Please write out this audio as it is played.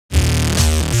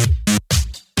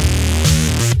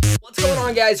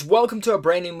on, guys? Welcome to a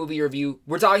brand new movie review.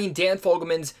 We're talking Dan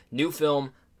Fogelman's new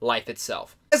film, Life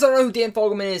Itself. You guys don't know who Dan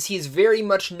Fogelman is. He is very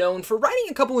much known for writing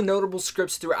a couple of notable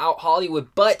scripts throughout Hollywood,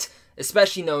 but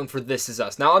especially known for This Is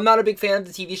Us. Now, I'm not a big fan of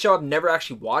the TV show. I've never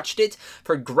actually watched it. I've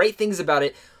heard great things about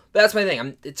it, but that's my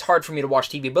thing. It's hard for me to watch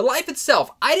TV. But Life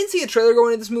Itself, I didn't see a trailer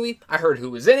going into this movie. I heard who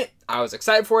was in it. I was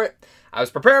excited for it. I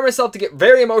was preparing myself to get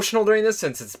very emotional during this,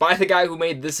 since it's by the guy who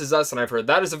made This Is Us, and I've heard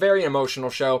that is a very emotional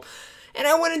show. And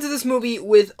I went into this movie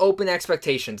with open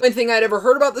expectations. The only thing I'd ever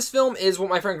heard about this film is what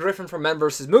my friend Griffin from Men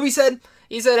vs. Movie said.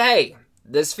 He said, hey,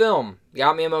 this film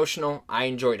got me emotional. I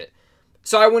enjoyed it.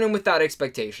 So I went in with that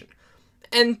expectation.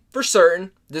 And for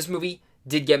certain, this movie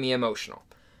did get me emotional.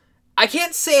 I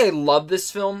can't say I love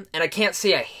this film, and I can't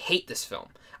say I hate this film.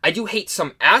 I do hate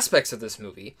some aspects of this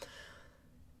movie,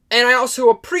 and I also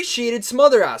appreciated some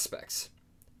other aspects.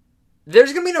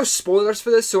 There's going to be no spoilers for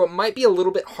this, so it might be a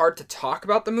little bit hard to talk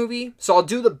about the movie, so I'll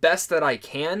do the best that I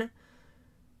can,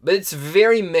 but it's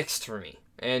very mixed for me,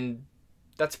 and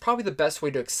that's probably the best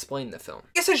way to explain the film. I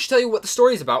guess I should tell you what the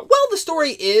story is about. Well, the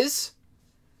story is...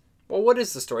 Well, what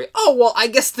is the story? Oh, well, I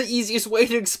guess the easiest way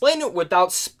to explain it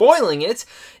without spoiling it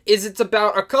is it's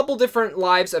about a couple different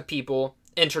lives of people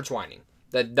intertwining.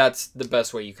 That's the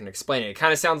best way you can explain it. It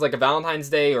kind of sounds like a Valentine's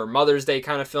Day or Mother's Day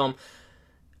kind of film.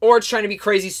 Or it's trying to be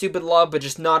Crazy Stupid Love, but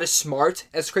just not as smart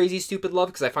as Crazy Stupid Love,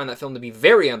 because I find that film to be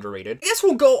very underrated. I guess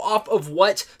we'll go off of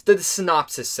what the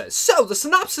synopsis says. So, the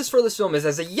synopsis for this film is,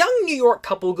 as a young New York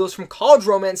couple goes from college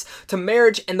romance to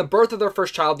marriage and the birth of their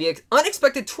first child, the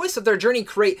unexpected twists of their journey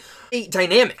create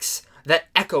dynamics that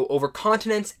echo over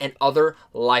continents and other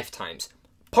lifetimes.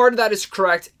 Part of that is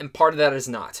correct, and part of that is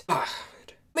not.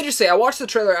 Let me just say, I watched the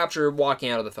trailer after walking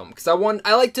out of the film, because I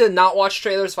like to not watch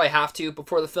trailers if I have to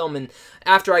before the film, and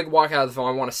after I walk out of the film,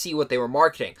 I want to see what they were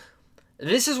marketing.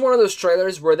 This is one of those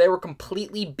trailers where they were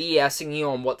completely BSing you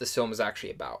on what this film is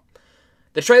actually about.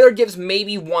 The trailer gives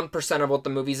maybe 1% of what the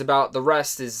movie's about. The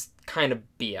rest is kind of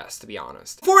BS, to be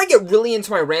honest. Before I get really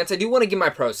into my rants, I do want to give my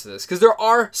pros to this, because there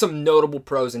are some notable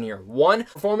pros in here. One,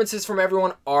 performances from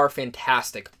everyone are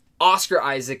fantastic. Oscar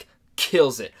Isaac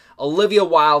kills it. Olivia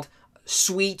Wilde,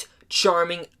 sweet,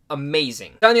 charming,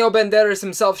 amazing. Banderas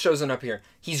himself shows up here.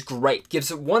 He's great. Gives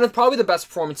it one of probably the best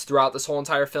performances throughout this whole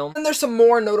entire film. And there's some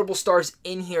more notable stars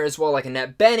in here as well, like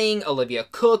Annette Bening, Olivia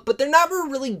Cooke, but they're never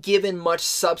really given much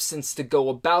substance to go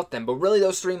about them. But really,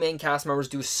 those three main cast members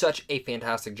do such a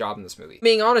fantastic job in this movie.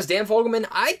 Being honest, Dan Fogelman,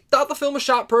 I thought the film was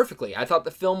shot perfectly. I thought the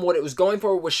film, what it was going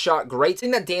for, was shot great. The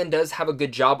thing that Dan does have a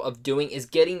good job of doing is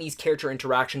getting these character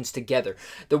interactions together.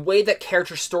 The way that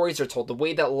character stories are told, the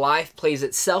way that life plays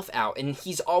itself out, and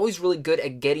he's always really good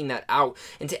at getting that out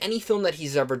into any film that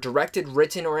he's ever directed,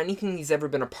 written, or anything he's ever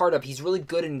been a part of. He's really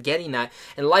good in getting that,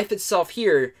 and Life Itself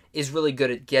here is really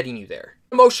good at getting you there.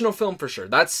 Emotional film for sure,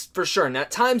 that's for sure, and at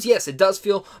times, yes, it does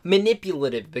feel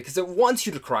manipulative because it wants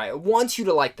you to cry, it wants you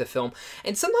to like the film,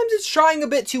 and sometimes it's trying a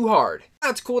bit too hard.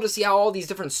 It's cool to see how all these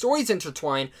different stories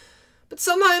intertwine, but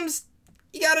sometimes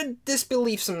you gotta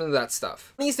disbelieve some of that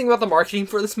stuff. The nice thing about the marketing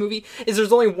for this movie is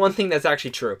there's only one thing that's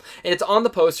actually true. And it's on the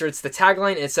poster, it's the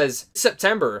tagline, and it says,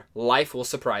 September, life will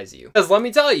surprise you. Because let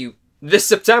me tell you, this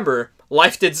September,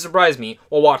 life did surprise me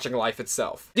while watching Life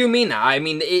Itself. I do mean that. I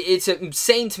mean, it's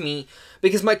insane to me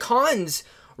because my cons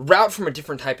route from a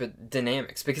different type of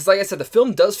dynamics, because like I said, the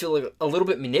film does feel like a little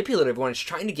bit manipulative when it's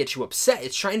trying to get you upset.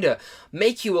 It's trying to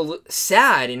make you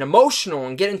sad and emotional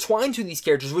and get entwined to these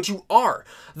characters, which you are.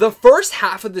 The first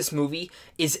half of this movie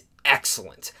is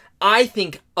excellent. I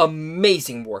think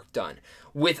amazing work done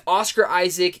with Oscar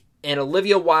Isaac and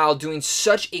Olivia Wilde doing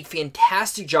such a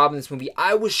fantastic job in this movie.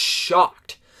 I was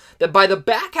shocked that by the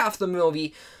back half of the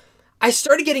movie, I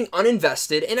started getting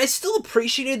uninvested, and I still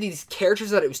appreciated these characters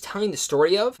that it was telling the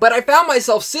story of, but I found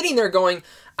myself sitting there going,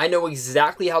 I know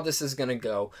exactly how this is going to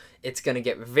go. It's going to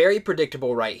get very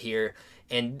predictable right here,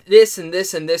 and this and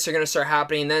this and this are going to start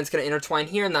happening, and then it's going to intertwine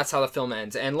here, and that's how the film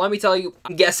ends. And let me tell you,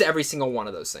 I guess every single one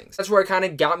of those things. That's where it kind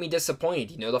of got me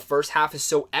disappointed. You know, the first half is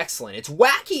so excellent. It's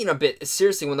wacky in a bit.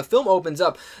 Seriously, when the film opens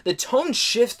up, the tone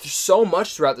shifts so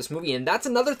much throughout this movie, and that's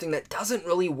another thing that doesn't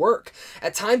really work.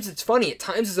 At times it's funny, at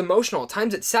times it's emotional, at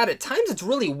times it's sad, at times it's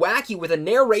really wacky, with a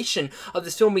narration of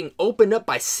this film being opened up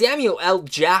by Samuel L.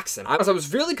 Jackson. I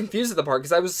was really confused at the part,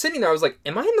 because I was sitting there, I was like,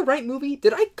 am I in the right movie?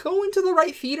 Did I go into the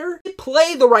right theater? Did it play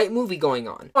the right movie going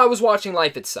on? I was watching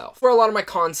Life Itself, where a lot of my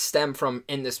cons stem from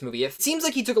in this movie. It seems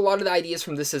like he took a lot of the ideas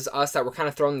from This Is Us that were kind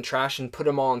of thrown in the trash and put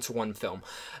them all into one film.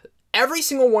 Every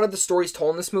single one of the stories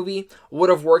told in this movie would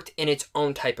have worked in its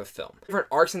own type of film. Different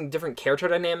arcs and different character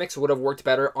dynamics would have worked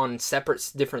better on separate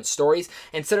different stories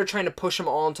instead of trying to push them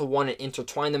all into one and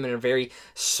intertwine them in a very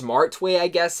smart way, I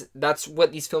guess. That's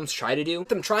what these films try to do. With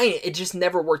them trying it, it just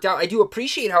never worked out. I do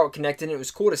appreciate how it connected and it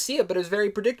was cool to see it, but it was very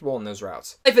predictable in those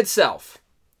routes. Life itself.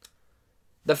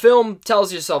 The film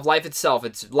tells yourself life itself.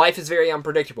 Life is very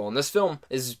unpredictable, and this film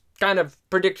is kind of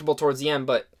predictable towards the end,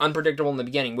 but unpredictable in the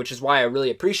beginning, which is why I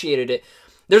really appreciated it.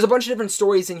 There's a bunch of different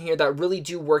stories in here that really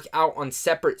do work out on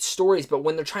separate stories, but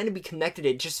when they're trying to be connected,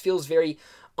 it just feels very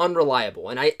unreliable,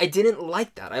 and I didn't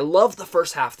like that. I love the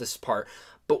first half of this part,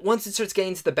 but once it starts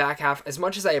getting to the back half, as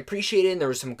much as I appreciated it, and there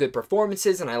were some good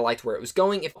performances, and I liked where it was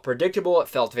going, it felt predictable, it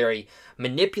felt very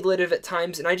manipulative at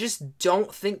times, and I just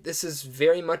don't think this is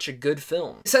very much a good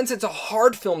film. Since it's a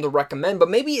hard film to recommend,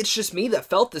 but maybe it's just me that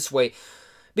felt this way,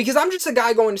 because I'm just a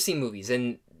guy going to see movies,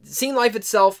 and seeing life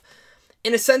itself,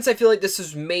 in a sense, I feel like this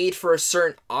was made for a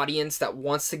certain audience that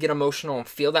wants to get emotional and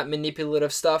feel that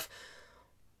manipulative stuff,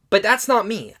 but that's not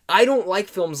me. I don't like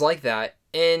films like that,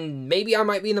 and maybe I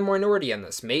might be in the minority on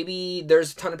this. Maybe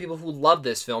there's a ton of people who love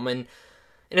this film, and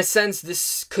in a sense,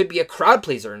 this could be a crowd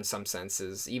pleaser in some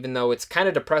senses, even though it's kind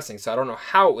of depressing, so I don't know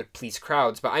how it would please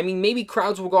crowds. But I mean, maybe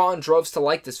crowds will go out in droves to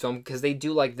like this film because they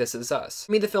do like This Is Us.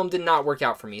 I mean, the film did not work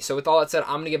out for me, so with all that said,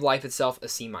 I'm going to give Life itself a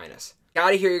C-.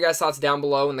 Gotta hear your guys' thoughts down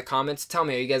below in the comments. Tell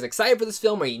me, are you guys excited for this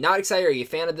film? Are you not excited? Are you a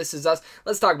fan of This Is Us?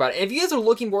 Let's talk about it. And if you guys are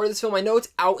looking forward to this film, I know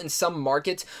it's out in some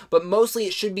markets, but mostly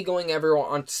it should be going everywhere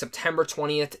on September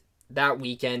 20th. That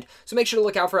weekend, so make sure to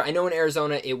look out for it. I know in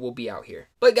Arizona it will be out here.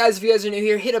 But guys, if you guys are new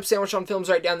here, hit up Sandwich on Films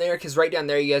right down there, because right down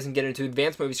there you guys can get into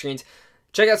advanced movie screens,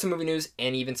 check out some movie news,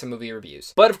 and even some movie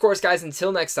reviews. But of course, guys,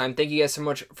 until next time, thank you guys so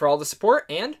much for all the support,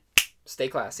 and stay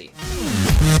classy.